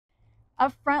A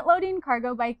front-loading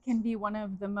cargo bike can be one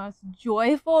of the most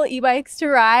joyful e-bikes to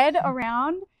ride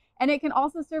around, and it can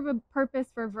also serve a purpose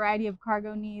for a variety of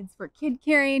cargo needs, for kid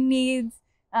carrying needs,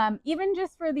 even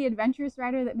just for the adventurous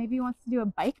rider that maybe wants to do a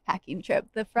bike packing trip.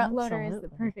 The front loader is the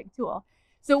perfect tool.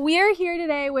 So we are here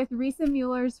today with Riese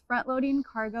Müller's front-loading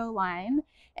cargo line,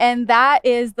 and that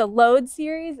is the Load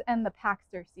series and the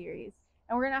Packster series.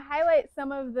 And we're going to highlight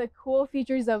some of the cool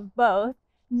features of both,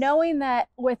 knowing that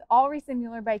with all Riese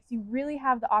Müller bikes, you really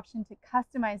have the option to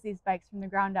customize these bikes from the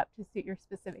ground up to suit your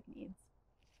specific needs.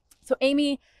 So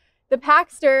Amy, the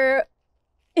Packster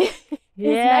is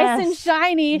nice and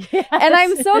shiny, and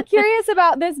I'm so curious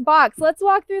about this box. Let's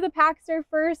walk through the Packster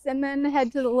first and then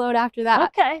head to the Load after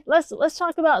that. Okay, let's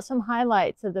talk about some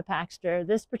highlights of the Packster.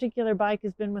 This particular bike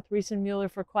has been with Riese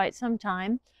Müller for quite some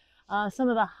time. Some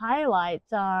of the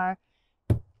highlights are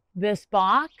this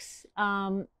box.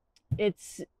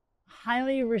 It's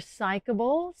highly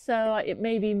recyclable, so it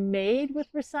may be made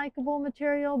with recyclable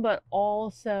material, but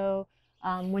also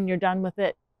when you're done with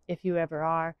it, if you ever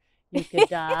are, you could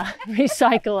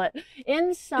recycle it.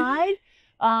 Inside,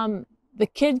 the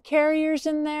kid carriers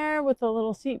in there with the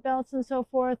little seat belts and so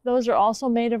forth, those are also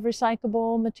made of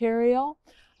recyclable material.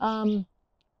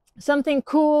 Something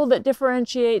cool that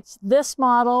differentiates this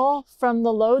model from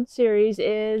the Load series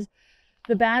is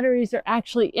the batteries are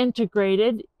actually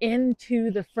integrated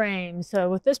into the frame. So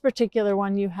with this particular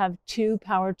one, you have 2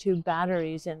 power tube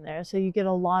batteries in there, so you get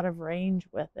a lot of range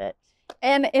with it.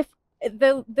 And if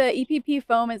the EPP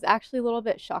foam is actually a little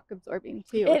bit shock absorbing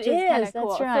too, which is kind of cool.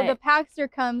 That's right. So the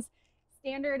Packster comes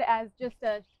standard as just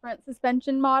a front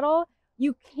suspension model.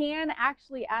 You can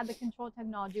actually add the control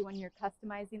technology when you're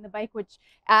customizing the bike, which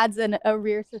adds a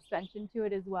rear suspension to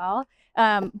it as well.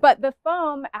 But the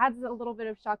foam adds a little bit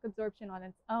of shock absorption on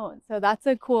its own. So that's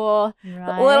a cool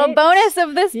little bonus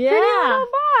of this pretty little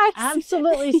box.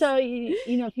 Absolutely. So,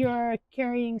 you know, if you're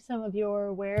carrying some of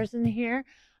your wares in here,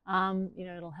 you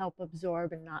know, it'll help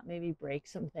absorb and not maybe break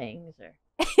some things, or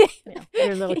you know,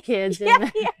 your little kids.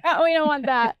 Yeah, we don't want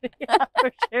that. Yeah,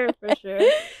 for sure.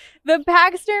 The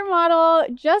Packster model,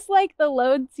 just like the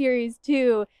Load series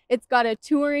too, it's got a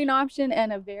touring option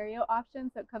and a Vario option.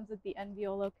 So it comes with the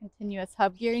Enviolo continuous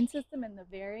hub gearing system and the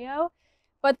Vario.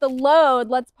 But the Load,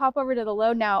 let's pop over to the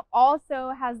Load now,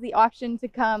 also has the option to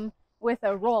come with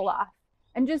a roll-off.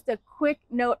 And just a quick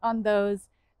note on those.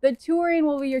 The touring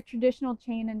will be your traditional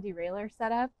chain and derailleur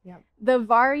setup. Yep. The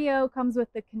Vario comes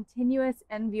with the continuous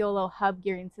Enviolo hub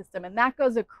gearing system, and that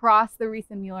goes across the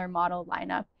Riese Müller model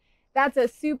lineup. That's a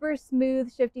super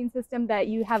smooth shifting system that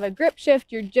you have a grip shift,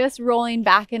 you're just rolling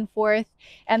back and forth,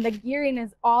 and the gearing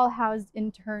is all housed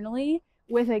internally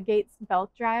with a Gates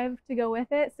belt drive to go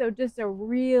with it. So just a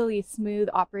really smooth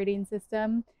operating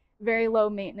system, very low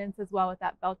maintenance as well with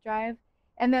that belt drive.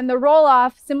 And then the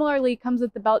roll-off similarly comes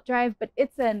with the belt drive, but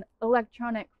it's an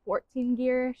electronic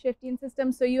 14-gear shifting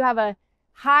system. So you have a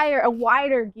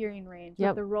wider gearing range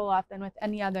with the roll-off than with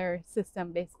any other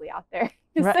system basically out there.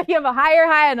 Right. So you have a higher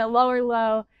high and a lower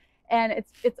low, and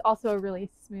it's also a really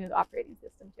smooth operating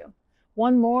system too.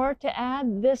 One more to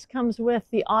add, this comes with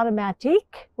the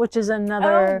Automatic, which is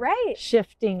another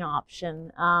shifting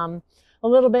option. A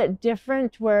little bit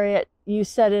different where you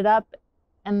set it up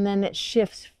and then it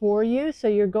shifts for you. So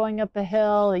you're going up a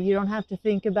hill, you don't have to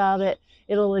think about it.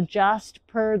 It'll adjust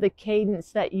per the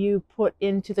cadence that you put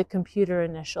into the computer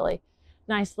initially.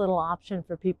 Nice little option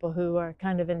for people who are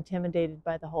kind of intimidated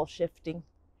by the whole shifting.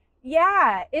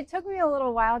 Yeah, it took me a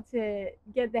little while to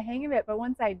get the hang of it, but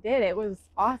once I did, it was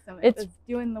awesome. It was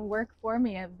doing the work for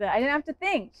me. I didn't have to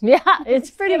think. Yeah, it's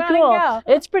pretty cool.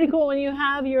 It's pretty cool when you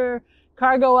have your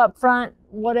cargo up front,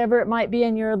 whatever it might be,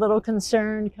 and you're a little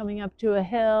concerned coming up to a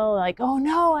hill, like, oh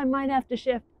no, I might have to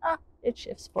shift. It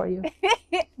shifts for you.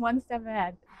 One step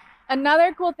ahead.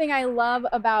 Another cool thing I love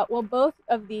about, well, both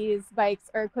of these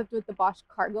bikes are equipped with the Bosch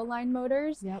Cargo Line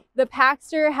motors. Yep. The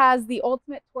Packster has the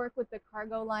ultimate torque with the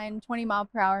Cargo Line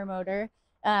 20-mile-per-hour motor.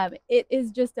 It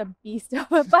is just a beast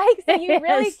of a bike. So you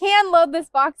really can load this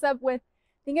box up with,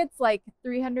 I think it's like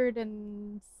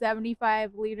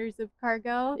 375 liters of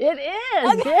cargo. It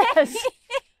is, yes.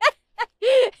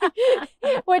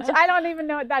 Which I don't even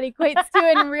know what that equates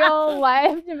to in real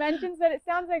life dimensions, but it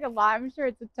sounds like a lot. I'm sure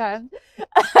it's a ton.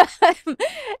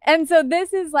 And so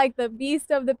this is like the beast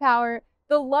of the power.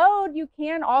 The Load you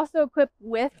can also equip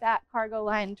with that Cargo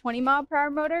Line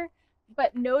 20-mile-per-hour motor,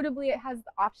 but notably it has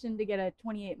the option to get a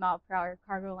 28-mile-per-hour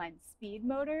Cargo Line speed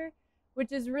motor,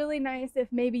 which is really nice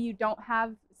if maybe you don't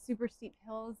have super steep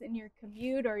hills in your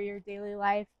commute or your daily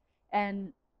life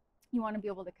and you want to be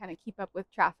able to kind of keep up with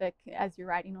traffic as you're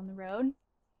riding on the road.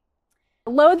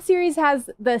 The Load series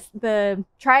has the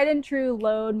tried and true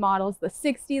Load models, the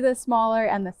 60 the smaller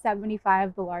and the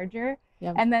 75 the larger.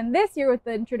 Yep. And then this year with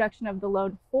the introduction of the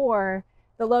Load 4,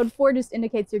 the Load 4 just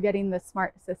indicates you're getting the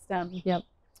smart system. Yep.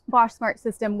 Bosch smart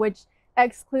system, which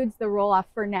excludes the roll-off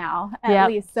for now, at Yep.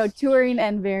 least. So Touring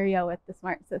and Vario with the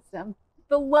smart system.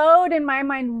 The Load, in my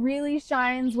mind, really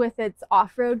shines with its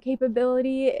off-road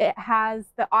capability. It has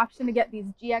the option to get these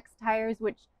GX tires,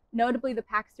 which notably the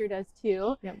Packster does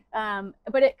too. Yep.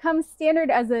 But it comes standard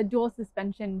as a dual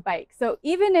suspension bike. So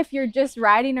even if you're just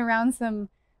riding around some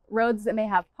roads that may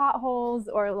have potholes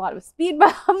or a lot of speed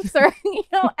bumps or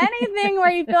anything where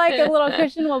you feel like a little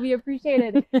cushion will be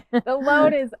appreciated, the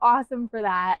Load is awesome for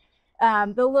that.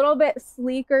 The little bit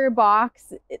sleeker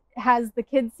box, it has the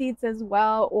kid seats as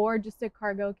well, or just a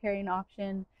cargo carrying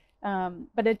option.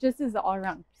 But it just is all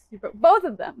around super, both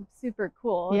of them super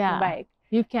cool. Yeah. Bike.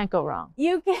 You can't go wrong.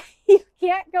 You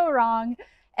can't go wrong.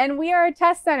 And we are a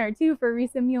test center too for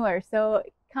Riese Müller. So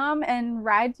come and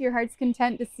ride to your heart's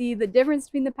content to see the difference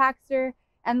between the Packster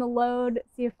and the Load,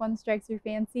 see if one strikes your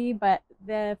fancy. But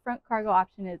the front cargo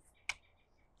option is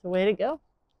the way to go.